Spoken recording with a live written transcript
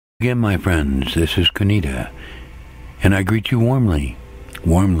Again, my friends, this is Cunneda, and I greet you warmly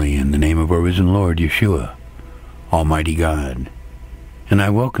in the name of our risen Lord, Yeshua, Almighty God. And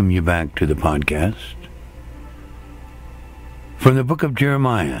I welcome you back to the podcast from the book of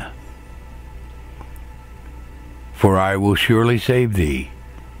Jeremiah. For I will surely save thee,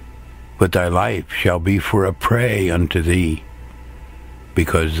 but thy life shall be for a prey unto thee,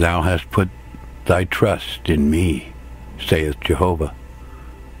 because thou hast put thy trust in me, saith Jehovah.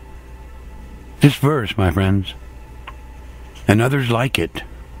 This verse, my friends, and others like it,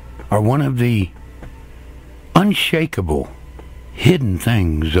 are one of the unshakable, hidden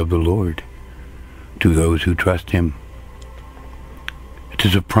things of the Lord to those who trust Him. It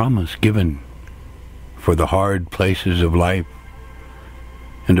is a promise given for the hard places of life,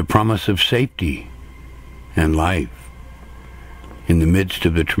 and a promise of safety and life in the midst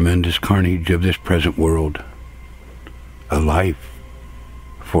of the tremendous carnage of this present world. A life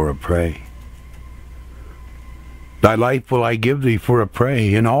for a prey. Thy life will I give thee for a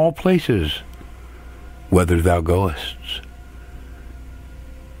prey in all places, whither thou goest.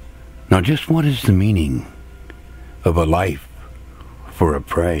 Now just what is the meaning of a life for a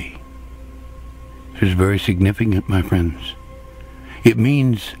prey? It is very significant, my friends. It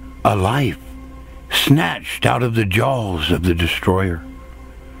means a life snatched out of the jaws of the destroyer,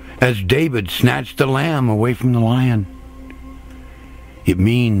 as David snatched the lamb away from the lion. It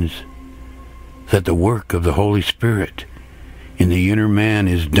means that the work of the Holy Spirit in the inner man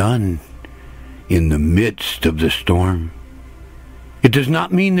is done in the midst of the storm. It does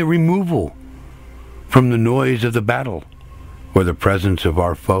not mean the removal from the noise of the battle or the presence of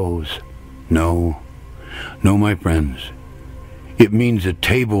our foes. No, my friends. It means a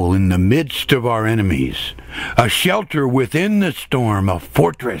table in the midst of our enemies, a shelter within the storm, a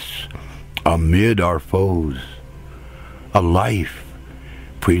fortress amid our foes, a life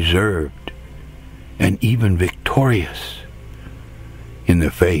preserved and even victorious in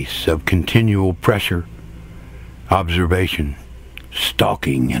the face of continual pressure, observation,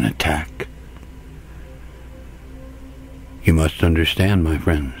 stalking, and attack. You must understand, my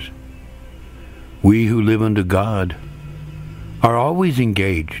friends, we who live unto God are always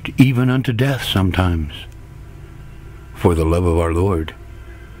engaged, even unto death sometimes, for the love of our Lord,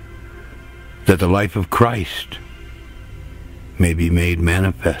 that the life of Christ may be made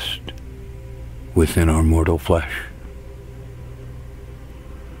manifest within our mortal flesh.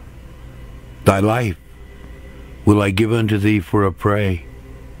 Thy life will I give unto thee for a prey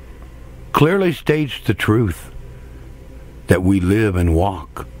clearly states the truth that we live and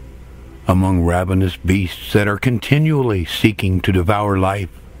walk among ravenous beasts that are continually seeking to devour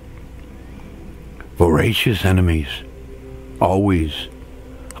life. Voracious enemies, always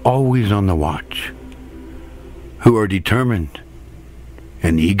on the watch, who are determined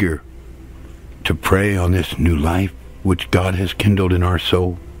and eager to prey on this new life which God has kindled in our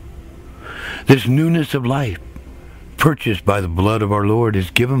soul. This newness of life, purchased by the blood of our Lord, is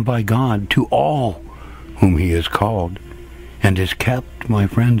given by God to all whom He has called, and is kept, my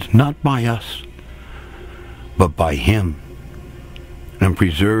friends, not by us, but by Him, and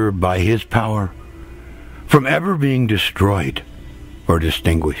preserved by His power from ever being destroyed or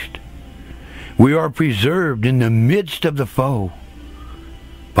extinguished. We are preserved in the midst of the foe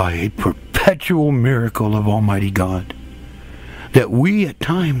by a perpetual miracle of Almighty God that we at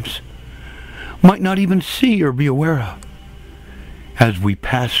times might not even see or be aware of as we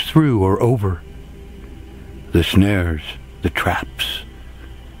pass through or over the snares, the traps,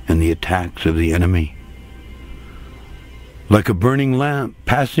 and the attacks of the enemy. Like a burning lamp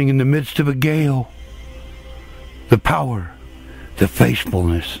passing in the midst of a gale, the power, the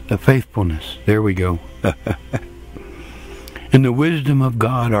faithfulness, there we go, and the wisdom of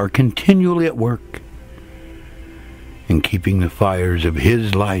God are continually at work in keeping the fires of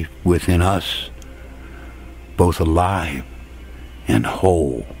His life within us both alive and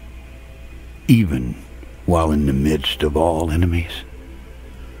whole, even while in the midst of all enemies.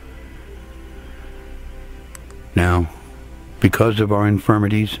 Now, because of our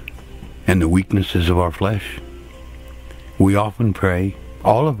infirmities and the weaknesses of our flesh, we often pray,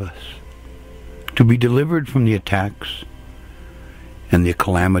 all of us, to be delivered from the attacks and the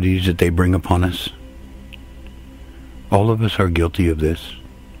calamities that they bring upon us. All of us are guilty of this.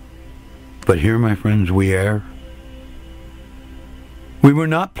 But here, my friends, we err. We were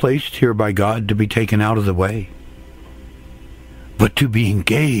not placed here by God to be taken out of the way, but to be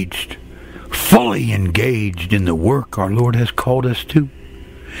engaged, fully engaged in the work our Lord has called us to.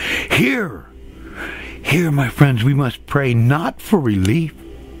 Here, my friends, we must pray not for relief,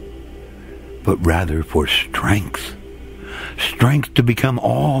 but rather for strength. strength to become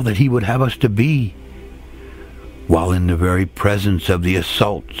all that he would have us to be, while in the very presence of the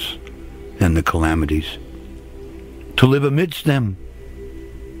assaults and the calamities, to live amidst them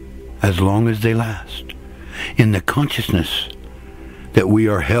as long as they last, in the consciousness that we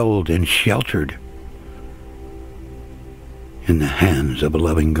are held and sheltered in the hands of a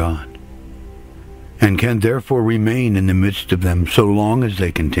loving God, and can therefore remain in the midst of them so long as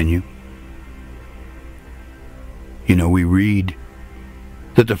they continue. You know, we read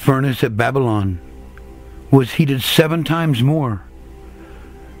that the furnace at Babylon was heated 7 times more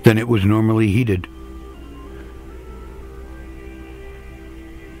than it was normally heated.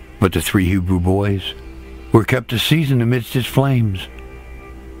 But the 3 Hebrew boys were kept a season amidst its flames,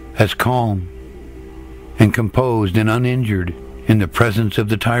 as calm and composed and uninjured in the presence of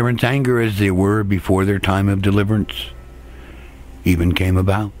the tyrant's anger as they were before their time of deliverance even came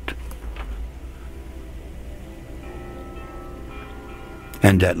about.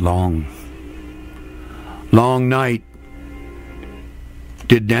 And that long night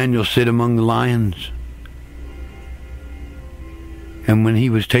did Daniel sit among the lions. And when he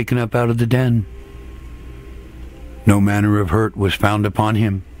was taken up out of the den, no manner of hurt was found upon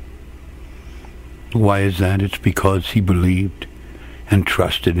him. Why is that? It's because he believed and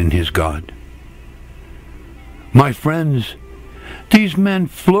trusted in his God. My friends, these men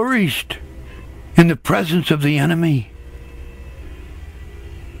flourished in the presence of the enemy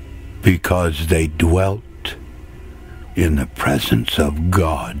because they dwelt in the presence of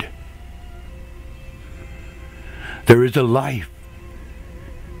God. There is a life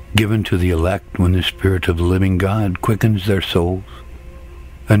given to the elect when the Spirit of the living God quickens their souls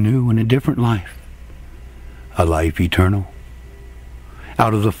anew in a different life, a life eternal,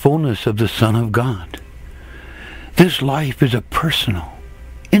 out of the fullness of the Son of God. This life is a personal,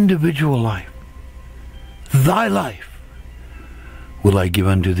 individual life. Thy life will I give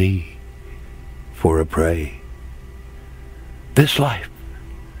unto thee for a prey. This life,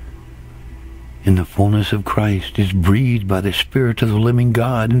 in the fullness of Christ, is breathed by the Spirit of the living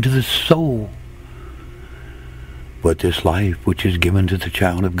God into the soul. But this life which is given to the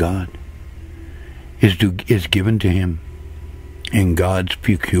child of God is given to him in God's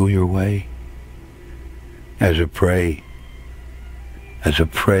peculiar way, as a prey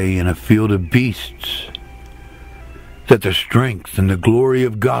in a field of beasts, that the strength and the glory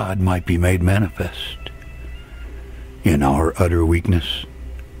of God might be made manifest in our utter weakness.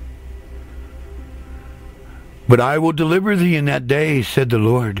 But I will deliver thee in that day, said the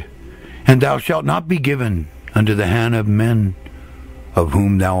Lord, and thou shalt not be given unto the hand of men of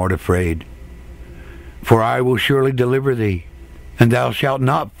whom thou art afraid. For I will surely deliver thee, and thou shalt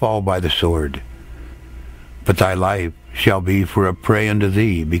not fall by the sword. But thy life shall be for a prey unto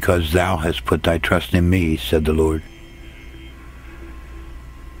thee, because thou hast put thy trust in me, said the Lord.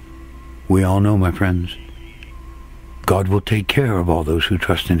 We all know, my friends, God will take care of all those who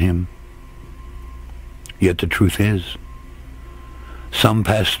trust in him. Yet the truth is, some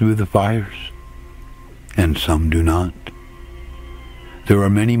pass through the fires, and some do not. There are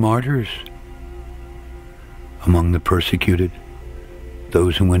many martyrs among the persecuted,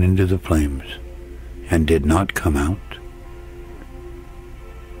 those who went into the flames and did not come out.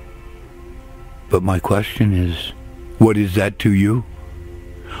 But my question is, what is that to you?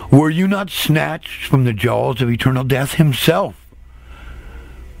 Were you not snatched from the jaws of eternal death himself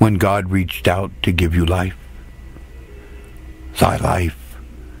when God reached out to give you life? Thy life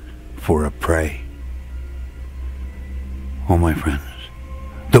for a prey. Oh, my friends,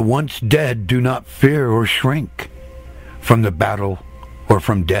 the once dead do not fear or shrink from the battle or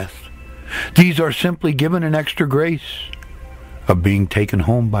from death. These are simply given an extra grace of being taken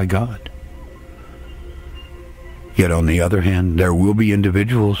home by God. Yet on the other hand, there will be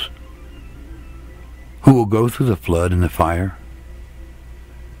individuals who will go through the flood and the fire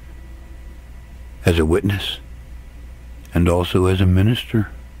as a witness and also as a minister,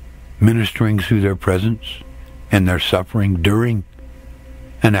 ministering through their presence and their suffering during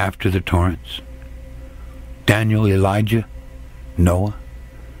and after the torrents. Daniel, Elijah, Noah,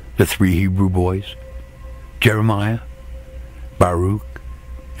 the 3 Hebrew boys, Jeremiah, Baruch,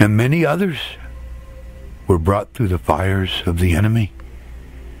 and many others were brought through the fires of the enemy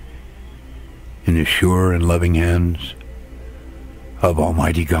in the sure and loving hands of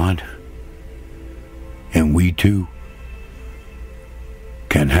Almighty God. And we too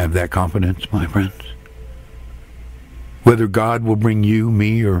can have that confidence, my friends. Whether God will bring you,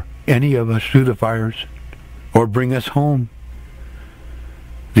 me, or any of us through the fires, or bring us home,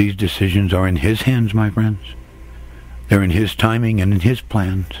 these decisions are in his hands, my friends. They're in his timing and in his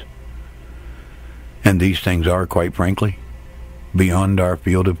plans. And these things are, quite frankly, beyond our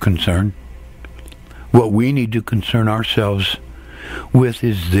field of concern. What we need to concern ourselves with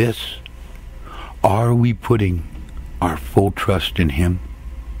is this: are we putting our full trust in Him?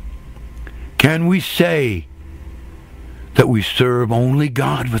 Can we say that we serve only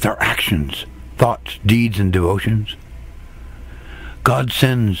God with our actions, thoughts, deeds, and devotions? God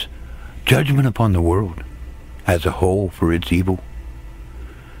sends judgment upon the world as a whole for its evil,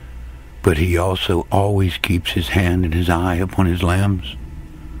 but He also always keeps His hand and His eye upon His lambs.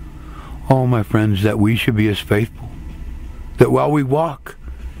 Oh, my friends, that we should be as faithful, that while we walk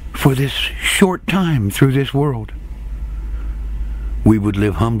for this short time through this world, we would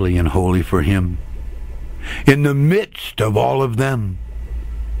live humbly and holy for Him, in the midst of all of them,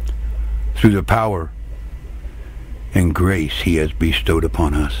 through the power and grace He has bestowed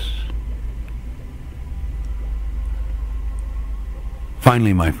upon us.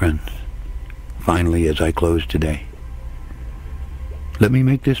 Finally, my friends, finally, as I close today, let me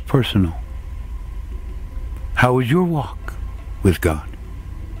make this personal. How is your walk with God?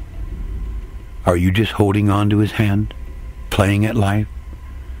 Are you just holding on to His hand, playing at life,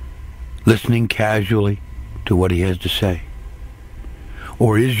 listening casually to what He has to say?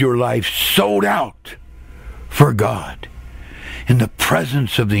 Or is your life sold out for God in the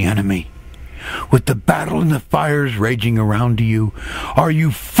presence of the enemy, with the battle and the fires raging around you? Are you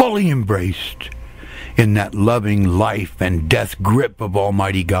fully embraced in that loving life and death grip of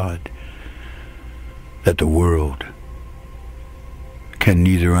Almighty God that the world can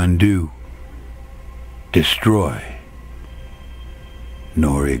neither undo, destroy,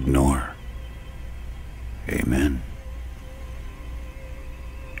 nor ignore? Amen.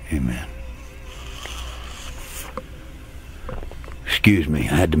 Amen. Excuse me,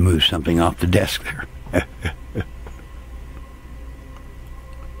 I had to move something off the desk there.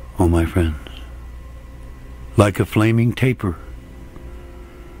 Oh, my friends, like a flaming taper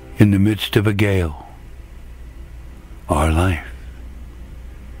in the midst of a gale, our life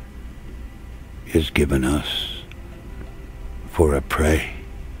is given us for a prey.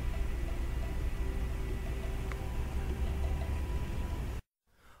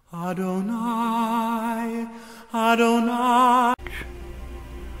 Adonai, Adonai.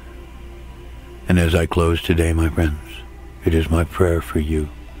 And as I close today, my friends, it is my prayer for you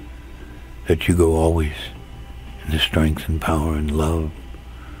that you go always in the strength and power and love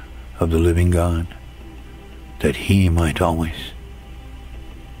of the living God, that He might always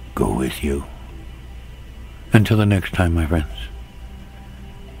go with you. Until the next time, my friends,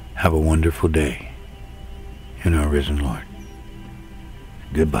 have a wonderful day in our risen Lord.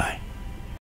 Goodbye.